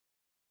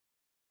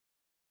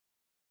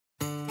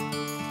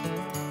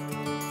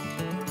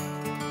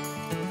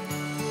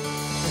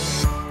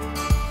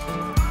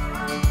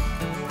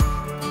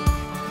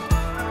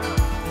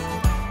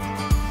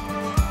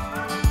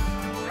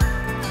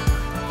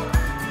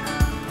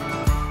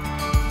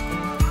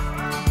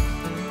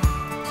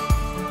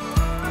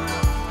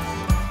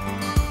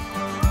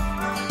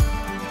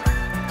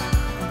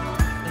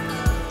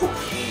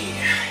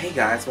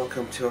guys,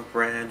 welcome to a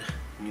brand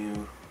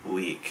new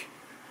week.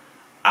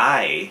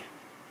 I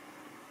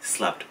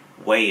slept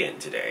way in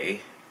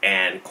today,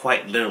 and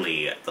quite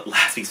literally the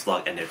last week's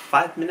vlog ended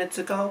 5 minutes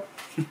ago.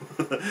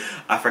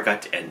 I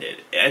forgot to end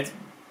it. It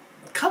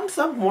comes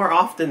up more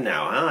often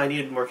now, huh? I need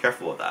to be more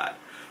careful with that.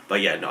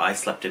 But yeah, no, I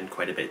slept in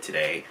quite a bit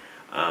today.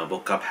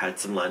 Woke up, had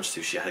some lunch,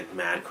 sushi. I had a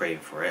mad craving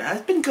for it.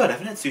 It's been good. I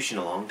haven't had sushi in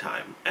a long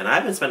time. And I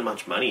haven't spent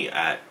much money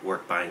at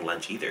work buying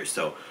lunch either,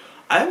 so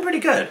I'm pretty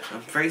good. I'm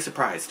very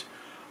surprised.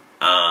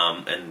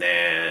 And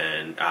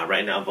then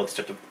right now I'm about to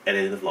start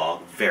editing the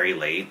vlog very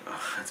late.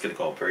 It's gonna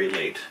go up very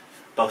late,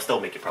 but I'll still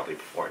make it probably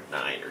before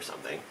 9 or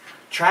something.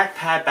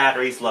 Trackpad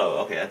battery's low.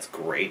 Okay, that's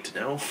great to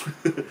know.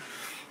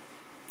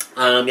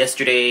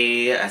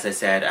 Yesterday, as I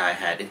said, I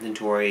had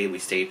inventory.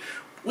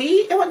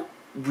 It went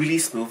really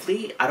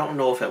smoothly. I don't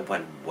know if it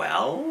went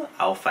well.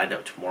 I'll find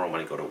out tomorrow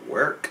when I go to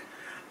work.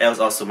 It was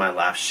also my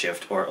last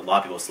shift, or a lot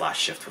of people's last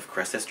shift with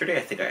Chris yesterday.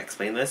 I think I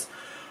explained this.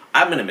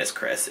 I'm gonna miss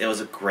Chris. It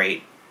was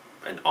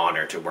an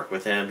honor to work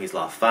with him. He's a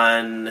lot of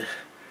fun.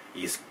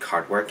 He's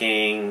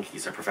hardworking.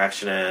 He's a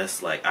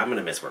perfectionist. Like, I'm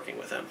gonna miss working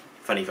with him.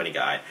 Funny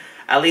guy.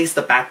 At least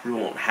the back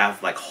room won't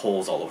have like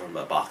holes all over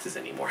my boxes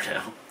anymore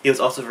now. He was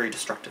also very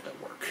destructive at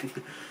work.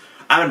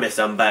 I'm gonna miss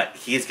him, but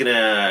he's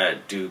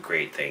gonna do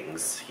great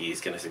things.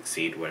 He's gonna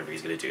succeed whatever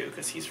he's gonna do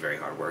because he's very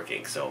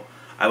hardworking. So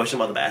I wish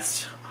him all the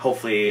best.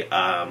 Hopefully,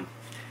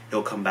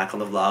 he'll come back on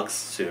the vlogs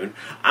soon.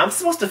 I'm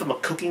supposed to film a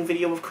cooking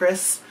video with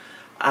Chris.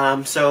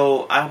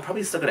 So I'm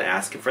probably still going to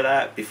ask him for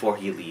that before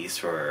he leaves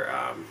for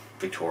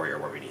Victoria or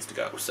wherever he needs to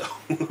go. So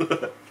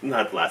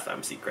not the last time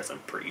I see Chris, I'm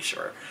pretty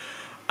sure.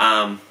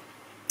 But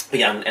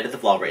yeah, I'm going to edit the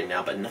vlog right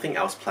now, but nothing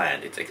else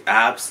planned. It's like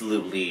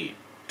absolutely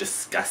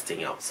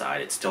disgusting outside.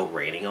 It's still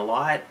raining a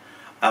lot.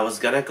 I was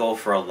going to go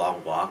for a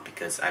long walk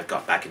because I've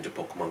got back into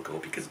Pokemon Go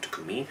because of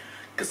Takumi,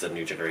 because the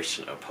new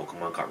generation of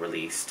Pokemon got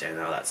released and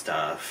all that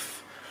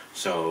stuff.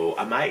 So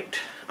I might,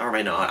 or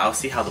might not. I'll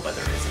see how the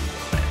weather is in a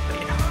little bit. But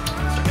yeah.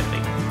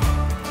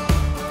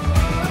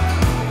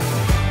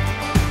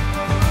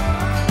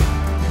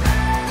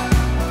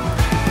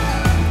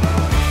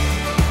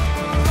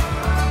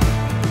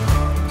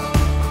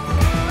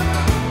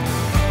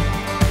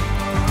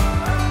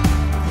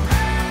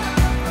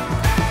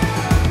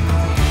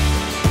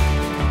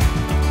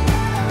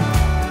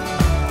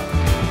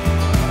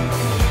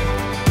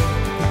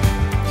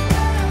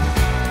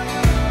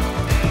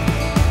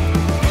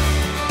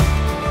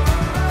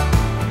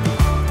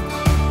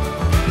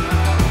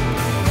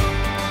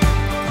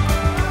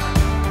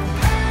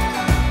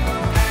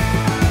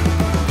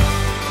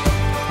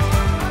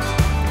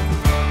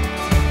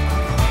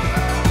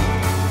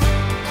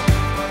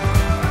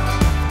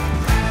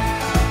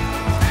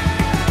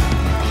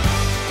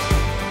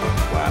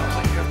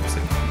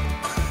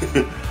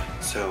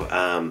 So,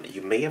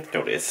 you may have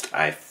noticed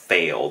I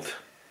failed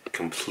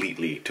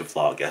completely to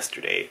vlog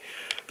yesterday.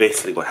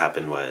 Basically what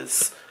happened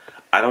was,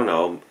 I don't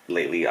know,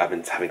 lately I've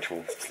been having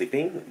trouble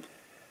sleeping,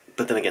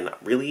 but then again,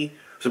 not really.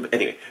 So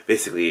anyway,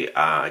 basically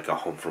I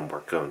got home from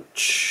work on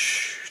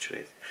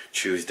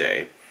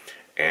Tuesday,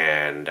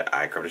 and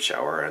I grabbed a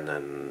shower, and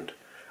then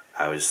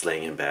I was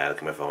laying in bed,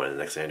 looking at my phone, and the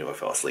next thing I knew I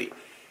fell asleep,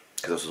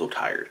 because I was so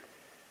tired.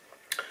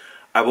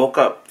 I woke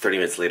up 30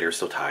 minutes later,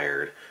 so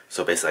tired,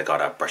 so basically I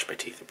got up, brushed my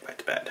teeth, and went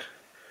to bed.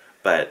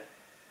 But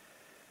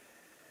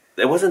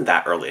it wasn't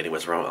that early, and it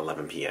was around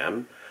 11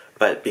 p.m.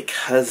 But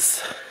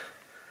because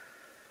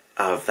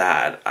of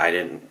that, how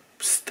do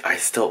I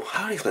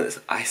explain this?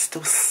 I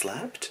still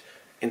slept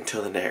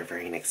until the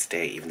very next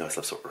day, even though I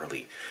slept so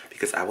early,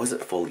 because I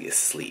wasn't fully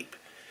asleep.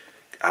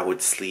 I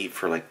would sleep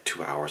for like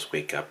 2 hours,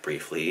 wake up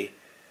briefly,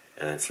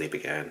 and then sleep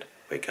again,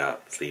 wake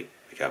up, sleep,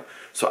 wake up.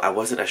 So I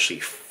wasn't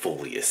actually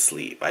fully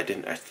asleep. I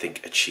didn't, I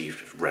think,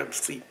 achieve REM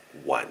sleep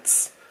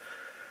once.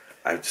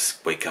 I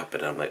just wake up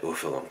and I'm like, oh, I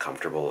feel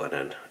uncomfortable, and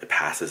then it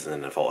passes, and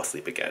then I fall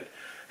asleep again.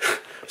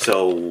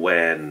 So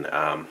when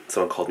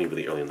someone called me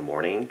really early in the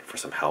morning for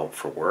some help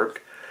for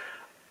work,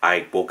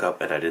 I woke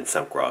up and I didn't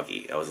sound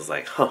groggy. I was just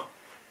like, huh,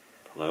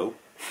 hello?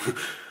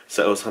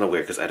 So it was kind of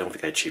weird because I don't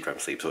think I achieved REM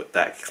sleep, so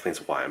that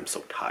explains why I'm so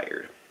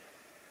tired.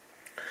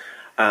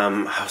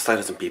 I was talking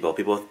to some people.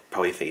 People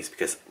probably think it's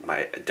because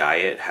my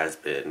diet has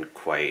been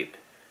quite...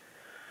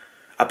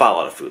 I bought a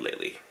lot of food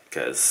lately,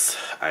 because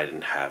I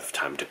didn't have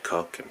time to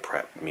cook and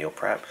meal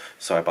prep,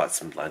 so I bought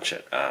some lunch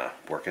at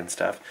work and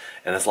stuff,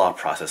 and there's a lot of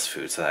processed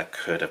food, so that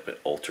could have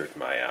altered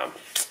my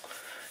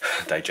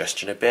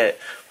digestion a bit,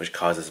 which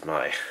causes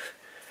my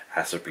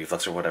acid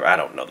reflux or whatever. I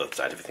don't know the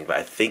scientific thing, but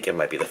I think it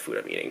might be the food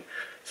I'm eating.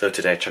 So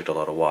today I chugged a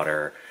lot of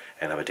water,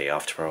 and I have a day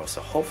off tomorrow,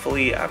 so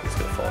hopefully I'm just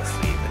gonna fall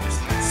asleep and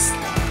just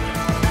sleep.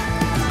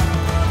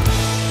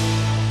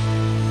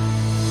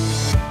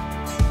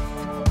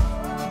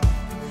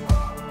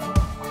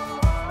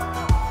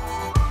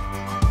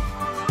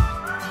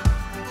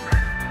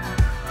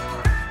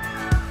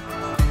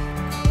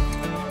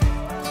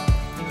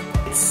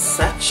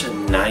 Such a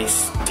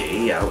nice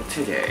day out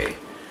today.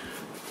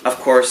 Of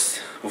course,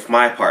 with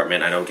my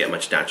apartment, I don't get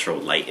much natural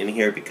light in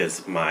here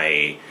because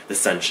the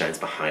sun shines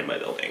behind my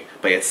building.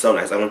 But it's so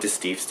nice. I went to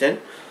Steveston,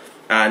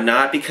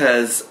 Not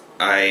because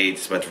I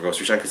just went for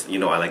grocery shopping, because you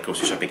know I like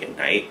grocery shopping at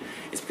night.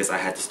 It's because I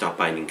had to stop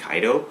by in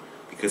Kaido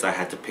because I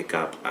had to pick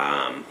up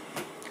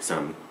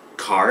some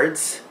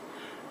cards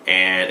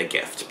and a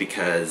gift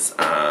because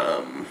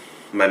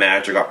my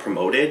manager got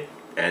promoted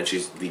and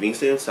she's leaving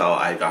soon, so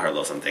I got her a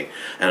little something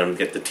and I'm gonna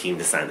get the team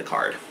to sign the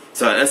card.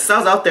 So as I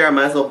was out there, I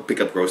might as well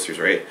pick up groceries,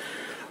 right?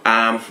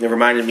 It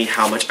reminded me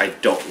how much I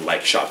don't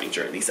like shopping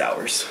during these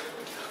hours.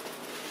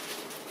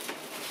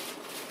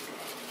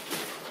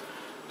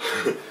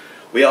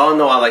 We all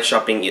know I like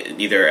shopping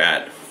either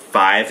at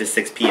 5 to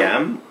 6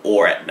 p.m.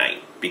 or at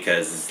night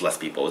because there's less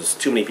people. There's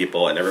too many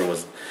people and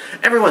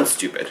everyone's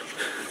stupid.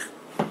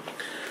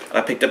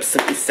 I picked up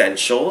some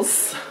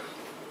essentials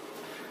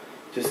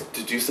just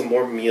to do some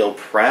more meal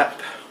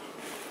prep.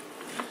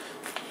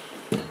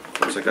 Of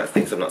course, I got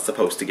things I'm not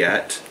supposed to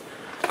get.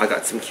 I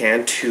got some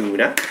canned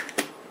tuna.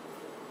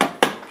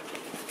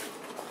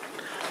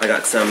 I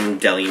got some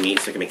deli meat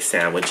so I can make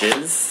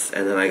sandwiches.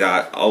 And then I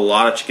got a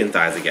lot of chicken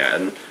thighs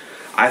again.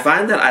 I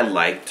find that I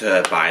like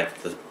to buy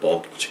the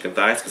bulk chicken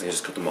thighs because I can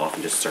just cut them off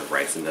and just serve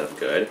rice and that's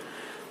good.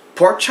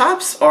 Pork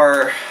chops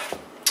are,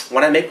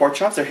 when I make pork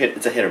chops,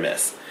 it's a hit or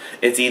miss.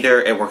 It's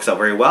either it works out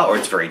very well or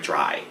it's very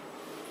dry.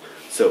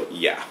 So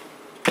yeah.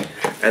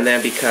 And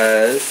then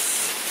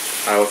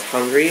because I was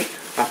hungry,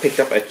 I picked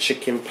up a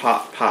chicken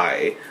pot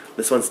pie.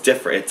 This one's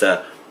different. It's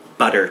a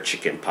butter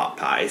chicken pot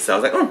pie. So I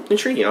was like, oh,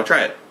 intriguing, I'll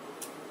try it.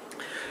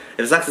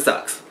 If it sucks, it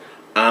sucks.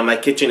 My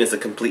kitchen is a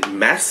complete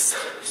mess,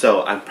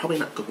 so I'm probably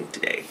not cooking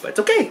today, but it's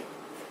okay.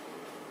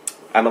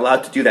 I'm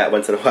allowed to do that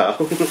once in a while.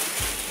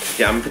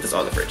 Yeah, I'm gonna put this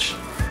all in the fridge.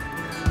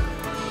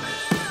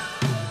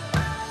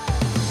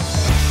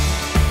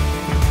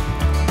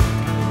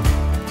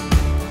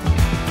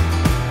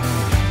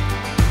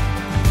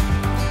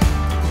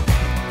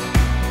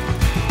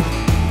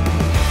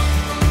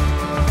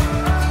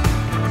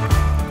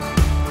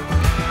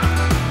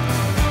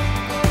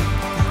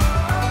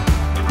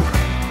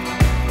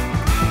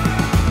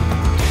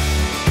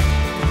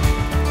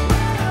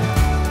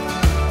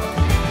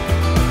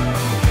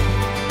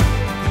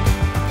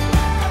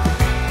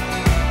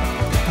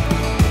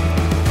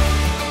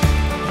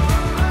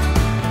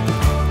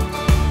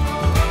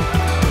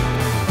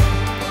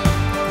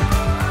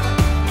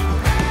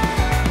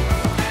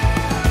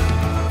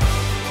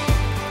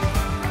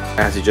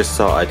 As you just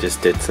saw, I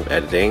just did some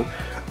editing.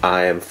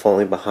 I am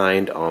falling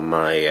behind on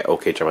my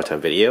OhKdrama time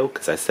video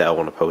because I said I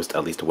want to post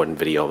at least one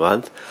video a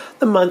month.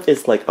 The month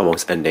is like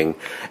almost ending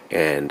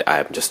and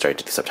I'm just starting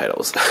to do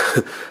subtitles.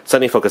 So I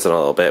need to focus on it a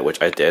little bit,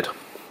 which I did.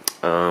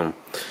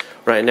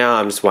 Right now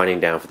I'm just winding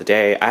down for the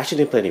day. I actually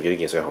didn't play any video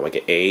games at home.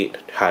 I ate,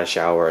 had a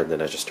shower, and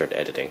then I just started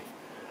editing.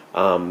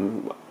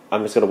 I'm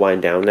just going to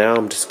wind down now.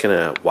 I'm just going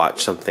to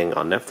watch something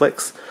on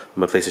Netflix.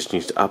 My PlayStation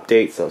needs to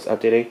update, so it's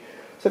updating.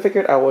 So I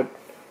figured I would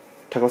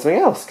talk about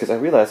something else because I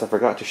realized I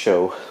forgot to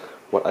show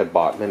what I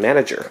bought my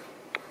manager.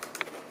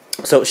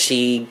 So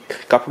she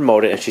got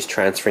promoted and she's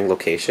transferring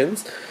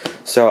locations.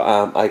 So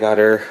I got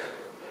her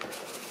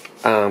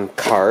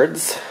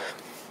cards.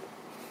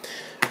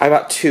 I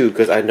got two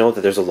because I know that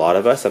there's a lot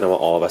of us and I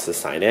want all of us to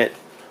sign it.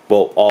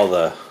 Well, all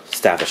the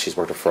staff that she's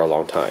worked with for a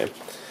long time.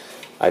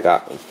 I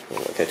can't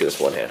do this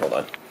with one hand, hold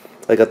on.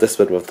 I got this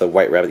one with the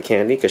white rabbit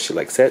candy because she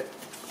likes it.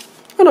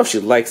 I don't know if she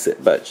likes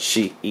it, but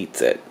she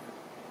eats it.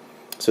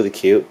 It's really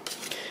cute.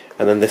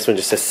 And then this one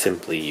just says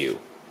Simply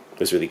You. It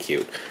was really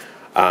cute.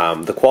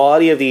 The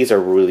quality of these are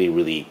really,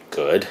 really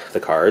good, the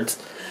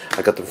cards.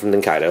 I got them from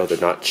Nikkaido. They're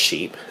not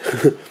cheap.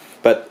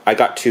 But I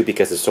got two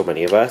because there's so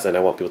many of us, and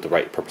I want people to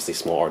write purposely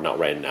small or not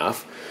write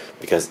enough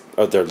because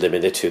they're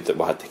limited to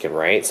what they can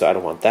write, so I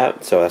don't want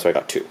that. So that's why I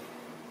got two.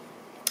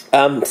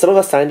 Some of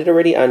us signed it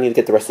already. I need to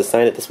get the rest to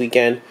sign it this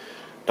weekend.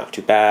 Not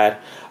too bad.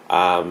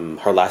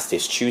 Her last day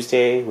is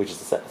Tuesday, which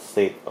is the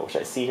date which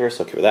I see here,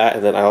 so okay with that.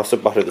 And then I also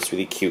bought her this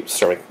really cute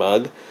ceramic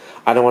mug.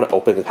 I don't want to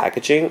open the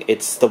packaging.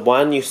 It's the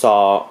one you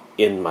saw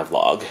in my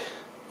vlog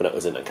when I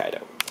was in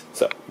Hokkaido.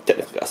 So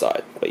technically I saw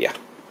it, but yeah.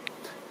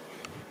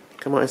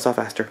 Come on, I saw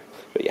faster.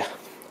 But yeah.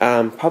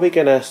 Probably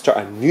gonna start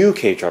a new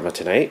K-drama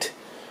tonight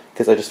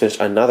because I just finished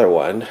another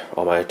one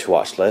on my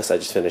to-watch list. I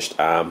just finished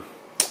 30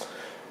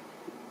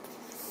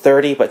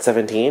 but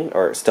 17,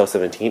 or still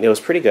 17. It was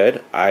pretty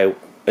good. I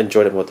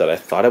enjoyed it more than I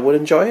thought I would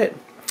enjoy it.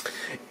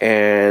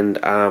 And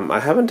I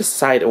haven't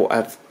decided, well,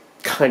 I've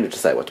kind of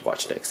decided what to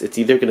watch next. It's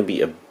either going to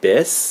be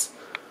Abyss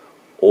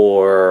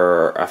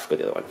or, I forgot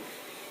the other one.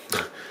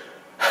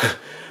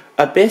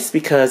 Abyss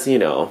because, you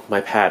know, my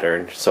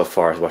pattern so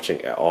far is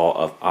watching all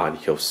of An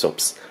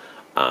Hyo-sop's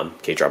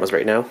K-dramas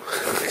right now.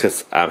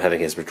 Because I'm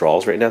having his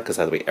withdrawals right now because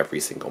I have to wait every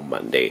single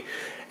Monday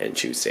and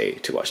Tuesday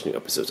to watch new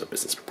episodes of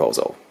Business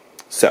Proposal.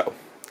 So,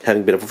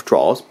 having a bit of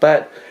withdrawals,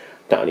 but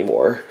not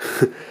anymore.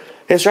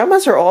 His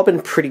dramas are all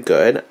been pretty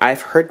good.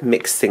 I've heard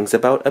mixed things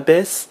about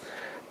Abyss,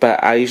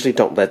 but I usually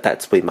don't let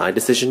that sway my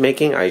decision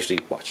making. I usually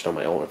watch it on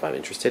my own if I'm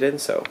interested in,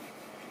 so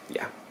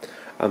yeah.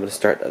 I'm going to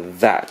start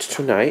that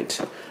tonight.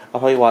 I'll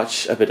probably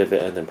watch a bit of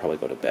it and then probably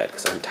go to bed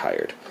because I'm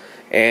tired.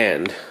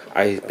 And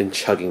I've been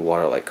chugging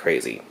water like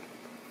crazy.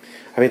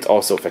 I mean, it's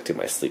also affecting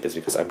my sleep is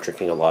because I'm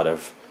drinking a lot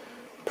of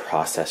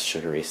processed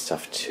sugary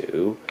stuff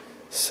too.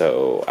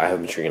 So I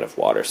haven't been drinking enough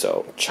water,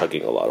 so I'm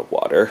chugging a lot of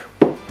water.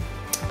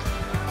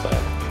 But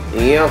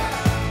yeah.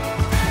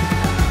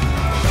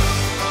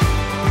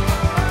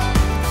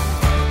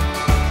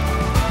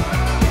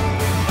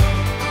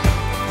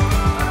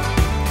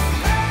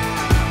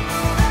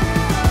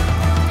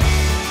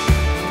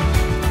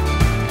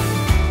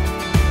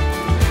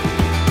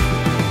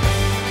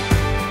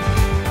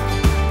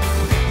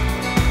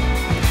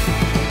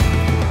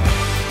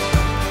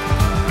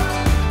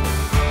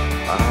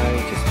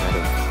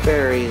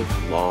 Very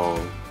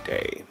long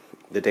day.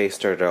 The day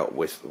started out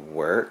with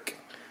work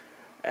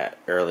at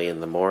early in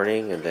the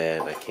morning, and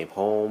then I came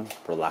home,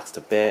 relaxed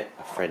a bit.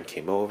 A friend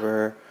came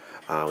over.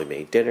 We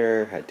made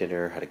dinner, had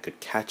a good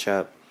catch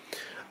up.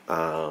 What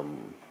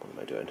am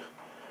I doing?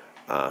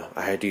 I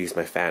had to use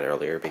my fan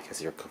earlier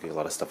because you're cooking a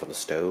lot of stuff on the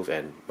stove,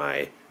 and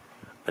my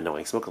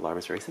annoying smoke alarm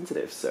is very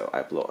sensitive, so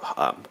I blow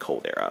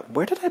cold air out.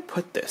 Where did I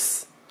put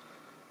this?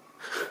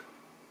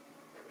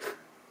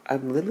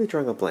 I'm literally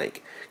drawing a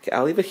blank. Okay,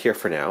 I'll leave it here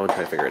for now and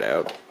try to figure it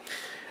out.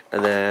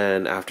 And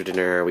then after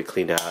dinner, we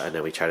cleaned out and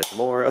then we chatted some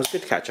more. It was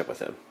good to catch up with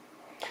him.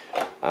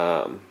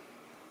 I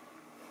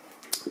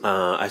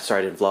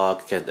started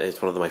vlog. Again,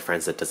 it's one of my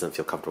friends that doesn't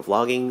feel comfortable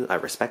vlogging. I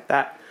respect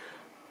that.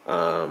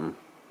 Don't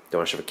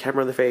want to shove a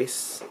camera in the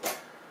face.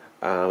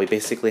 We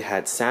basically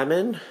had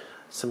salmon,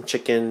 some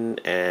chicken,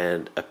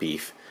 and a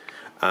beef.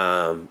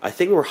 I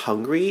think we were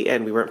hungry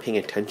and we weren't paying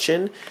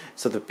attention,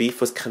 so the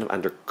beef was kind of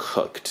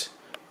undercooked.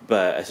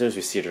 But as soon as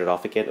we seared it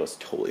off again, it was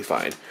totally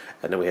fine.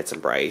 And then we had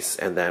some rice,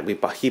 and then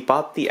he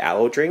bought the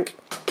aloe drink.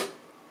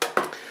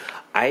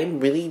 I'm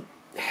really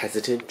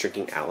hesitant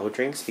drinking aloe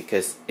drinks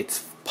because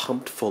it's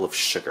pumped full of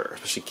sugar,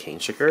 especially cane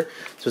sugar,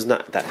 so it's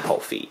not that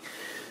healthy.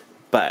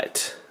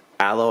 But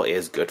aloe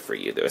is good for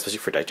you, though, especially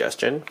for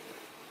digestion.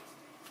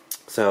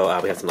 So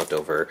we have some left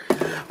over.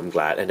 I'm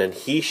glad. And then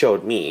he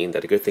showed me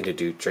that a good thing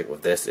to drink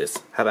with this is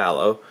have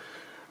aloe.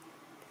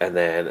 And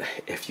then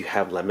if you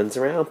have lemons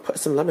around, put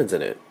some lemons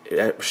in it. It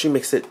actually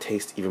makes it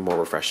taste even more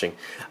refreshing.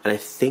 And I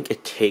think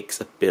it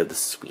takes a bit of the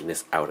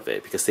sweetness out of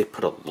it because they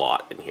put a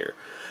lot in here.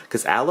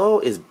 Because aloe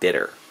is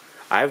bitter.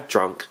 I've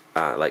drunk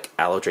like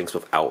aloe drinks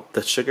without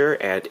the sugar,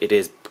 and it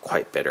is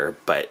quite bitter,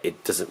 but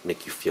it doesn't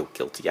make you feel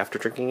guilty after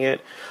drinking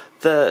it.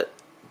 The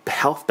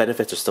health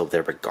benefits are still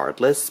there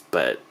regardless,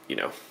 but you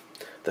know,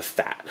 the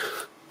fat.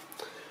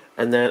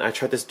 And then I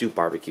tried this Duke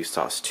barbecue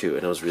sauce too,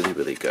 and it was really,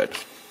 really good.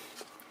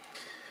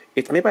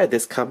 It's made by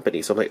this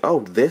company, so I'm like, oh,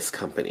 this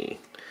company.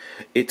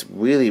 It's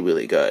really,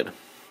 really good.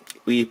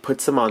 We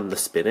put some on the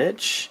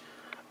spinach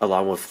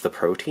along with the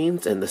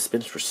proteins, and the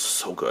spinach was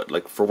so good.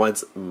 Like, for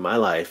once in my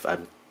life,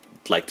 I've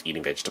liked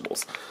eating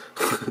vegetables.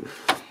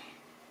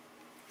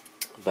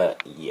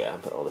 But, yeah, I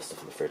put all this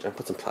stuff in the fridge. I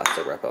put some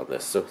plastic wrap on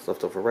this, so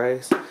leftover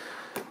rice,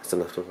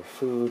 some leftover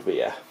food, but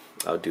yeah,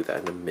 I'll do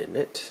that in a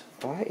minute.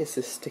 Why is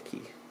this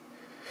sticky?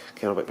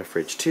 Okay, I'll wipe my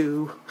fridge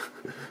too.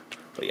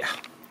 But yeah.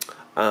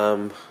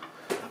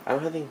 I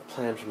don't have anything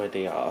planned for my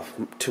day off.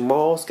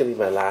 Tomorrow's gonna be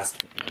my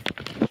last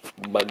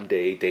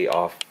Monday day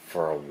off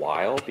for a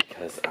while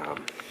because,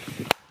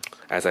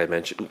 as I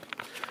mentioned,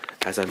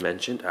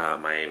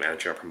 my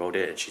manager got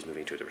promoted and she's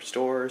moving to a different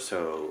store,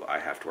 so I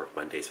have to work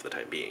Mondays for the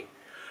time being.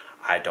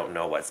 I don't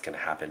know what's gonna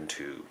happen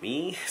to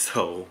me,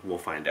 so we'll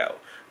find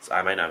out. So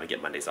I might not even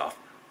get Mondays off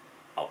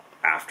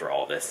after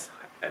all this,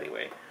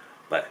 anyway.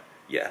 But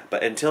yeah,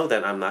 but until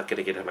then, I'm not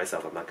gonna get it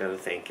myself. I'm not gonna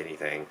think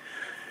anything.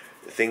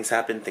 Things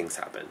happen.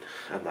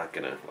 I'm not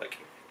gonna like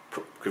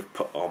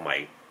put all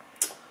my.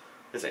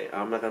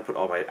 I'm not gonna put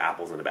all my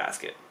apples in a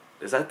basket.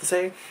 Is that the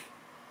saying?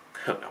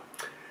 I don't know.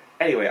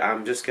 Anyway,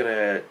 I'm just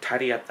gonna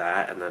tidy up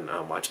that and then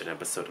watch an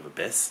episode of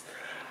Abyss.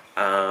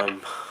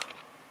 Not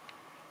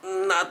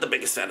the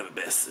biggest fan of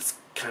Abyss. It's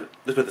kind of,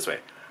 let's put it this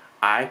way.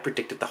 I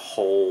predicted the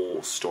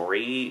whole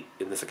story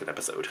in the second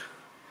episode,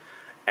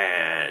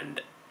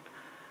 and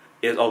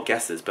it was all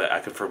guesses. But I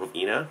confirmed with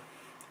Ina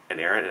and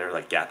Aaron, and they're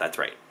like, "Yeah, that's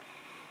right."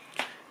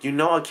 You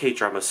know a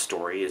K-drama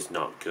story is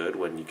not good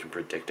when you can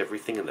predict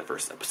everything in the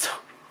first episode.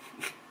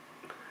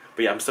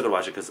 But yeah, I'm still gonna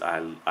watch it because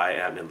I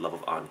am in love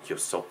with An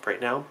Hyo-seop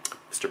right now.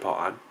 Mr. Paul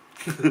An.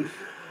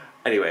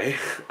 Anyway,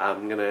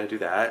 I'm gonna do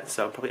that,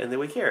 so I'll probably end the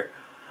week here.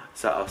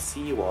 So I'll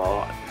see you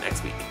all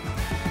next week.